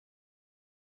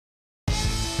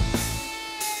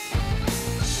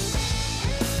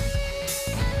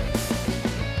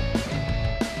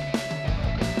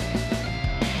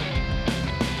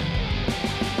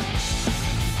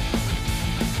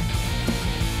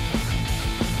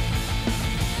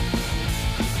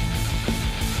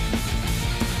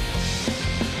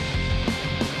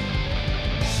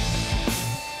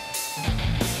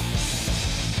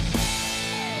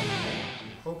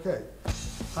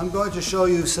I'm going to show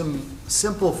you some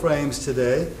simple frames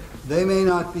today. They may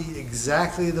not be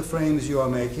exactly the frames you are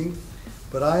making,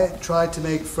 but I tried to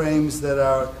make frames that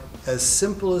are as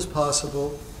simple as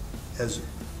possible, as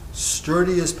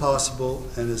sturdy as possible,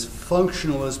 and as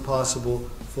functional as possible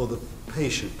for the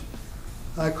patient.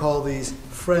 I call these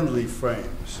friendly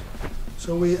frames.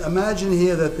 So we imagine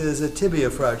here that there's a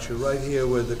tibia fracture right here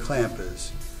where the clamp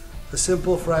is. A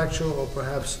simple fracture or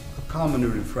perhaps a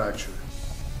comminuted fracture.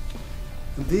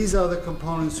 And these are the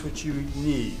components which you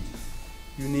need.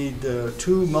 You need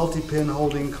 2 multi-pin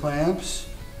holding clamps,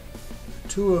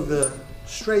 2 of the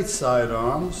straight side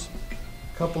arms,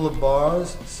 a couple of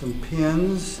bars, some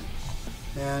pins,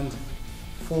 and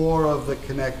 4 of the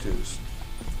connectors.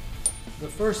 The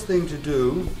first thing to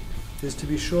do is to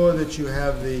be sure that you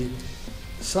have the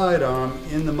side arm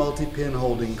in the multi-pin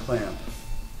holding clamp.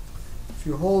 If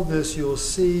you hold this, you'll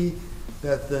see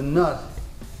that the nut,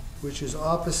 which is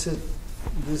opposite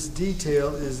this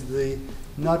detail, is the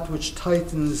nut which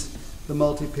tightens the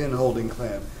multi-pin holding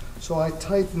clamp. So I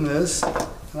tighten this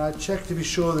and I check to be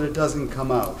sure that it doesn't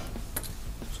come out.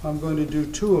 So I'm going to do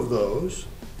 2 of those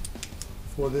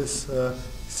for this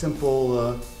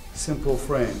simple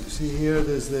frame. See here,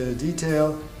 there's the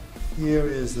detail. Here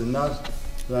is the nut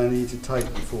that I need to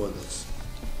tighten for this.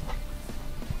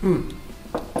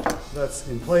 That's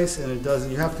in place, and it doesn't.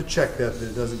 You have to check that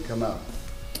it doesn't come out.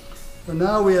 So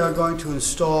now we are going to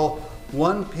install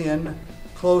 1 pin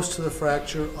close to the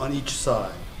fracture on each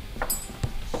side.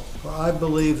 Well, I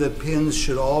believe that pins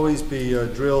should always be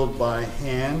drilled by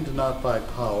hand, not by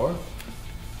power.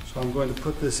 So I'm going to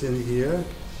put this in here.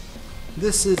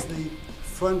 This is the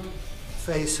front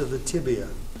face of the tibia.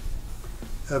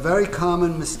 A very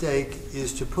common mistake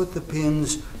is to put the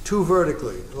pins too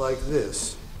vertically, like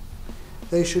this.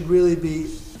 They should really be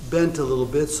bent a little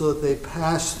bit so that they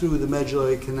pass through the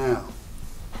medullary canal.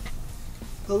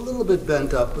 A little bit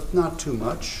bent up, but not too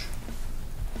much.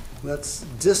 That's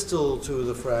distal to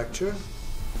the fracture.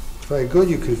 Very good.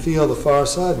 You can feel the far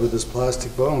side with this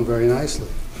plastic bone very nicely.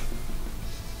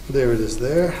 There it is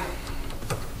there.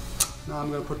 Now I'm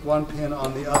going to put 1 pin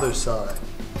on the other side.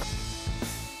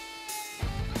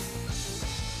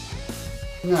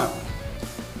 Now,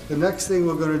 the next thing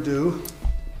we're going to do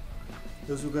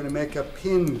is we're going to make a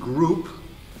pin group.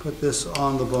 Put this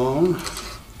on the bone.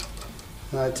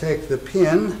 And I take the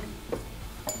pin.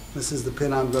 This is the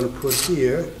pin I'm going to put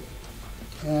here.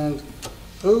 And,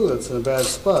 oh, that's in a bad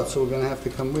spot, so we are going to have to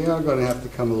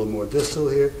come a little more distal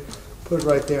here. Put it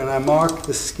right there, and I mark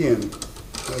the skin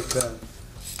like that.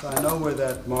 So I know where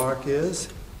that mark is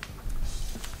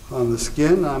on the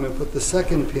skin. Now I'm going to put the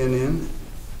second pin in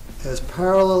as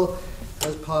parallel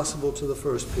as possible to the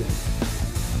first pin.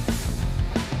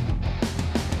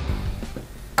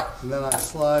 And then I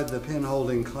slide the pin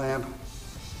holding clamp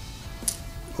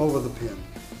over the pin.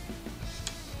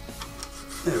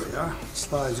 There we are.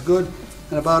 Slides good.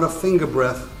 And about a finger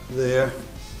breadth there.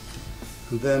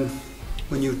 And then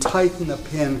when you tighten a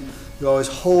pin, you always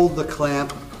hold the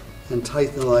clamp and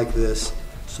tighten like this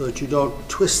so that you don't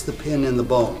twist the pin in the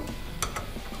bone.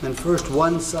 And first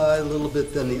one side a little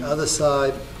bit, then the other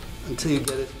side until you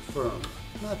get it firm.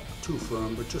 Not too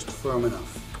firm, but just firm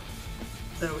enough.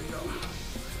 There we go.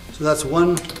 So that's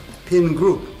 1 pin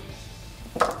group.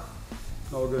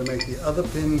 Now we're going to make the other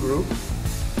pin group.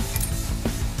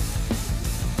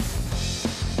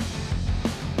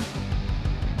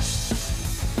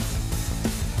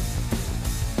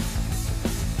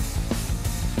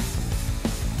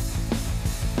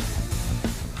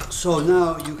 So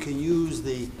now you can use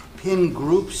the pin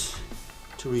groups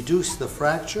to reduce the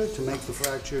fracture, to make the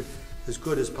fracture as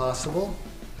good as possible.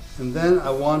 And then I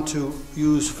want to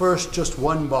use first just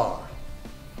 1 bar.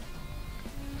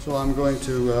 So I'm going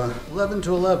to 11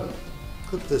 to 11.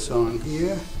 Put this on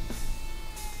here.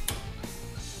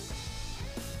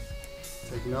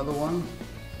 Take another one.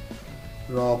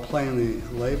 They're all plainly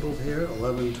labeled here,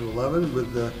 11 to 11,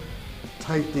 with the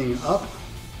tightening up,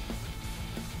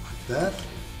 like that.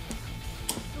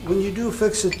 When you do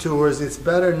fix-it tours, it's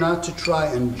better not to try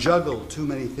and juggle too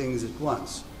many things at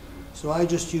once. So I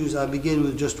begin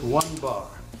with just 1 bar.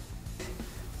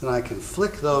 Then I can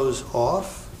flick those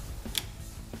off.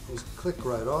 Those click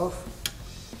right off.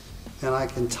 And I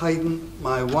can tighten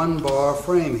my 1 bar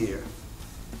frame here.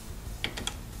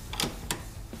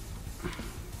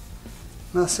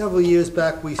 Now, several years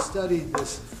back, we studied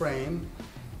this frame.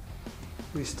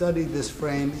 We studied this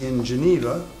frame in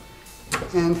Geneva.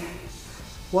 And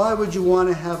why would you want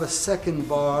to have a second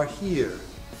bar here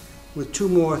with 2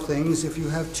 more things? If you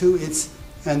have 2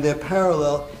 and they're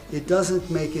parallel, it doesn't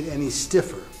make it any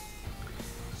stiffer.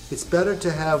 It's better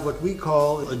to have what we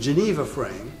call a Geneva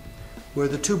frame, where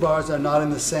the two bars are not in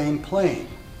the same plane.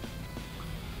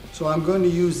 So I'm going to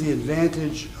use the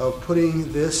advantage of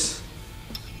putting this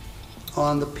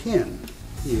on the pin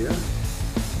here.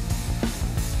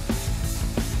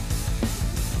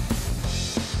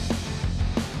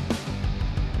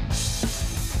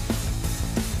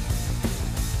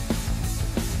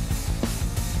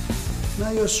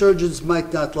 Now your surgeons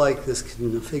might not like this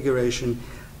configuration,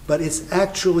 but it's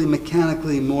actually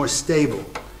mechanically more stable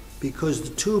because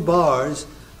the two bars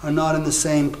are not in the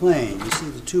same plane. You see,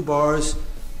 the two bars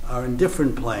are in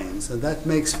different planes, and that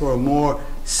makes for a more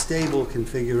stable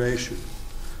configuration.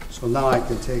 So now I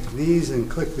can take these and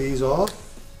click these off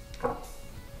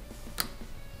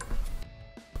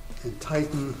and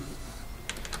tighten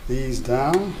these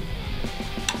down.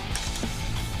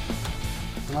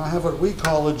 And I have what we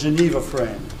call a Geneva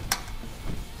frame.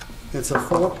 It's a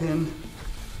 4-pin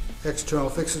external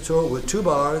fixator with two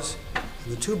bars,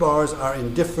 and the two bars are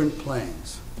in different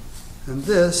planes. And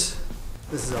this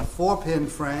is a 4-pin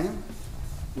frame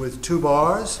with two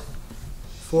bars,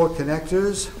 4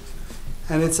 connectors,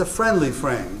 and it's a friendly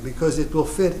frame because it will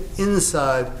fit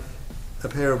inside a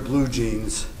pair of blue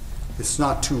jeans. It's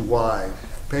not too wide.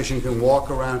 The patient can walk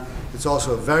around. It's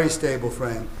also a very stable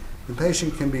frame. The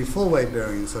patient can be full weight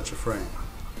bearing in such a frame.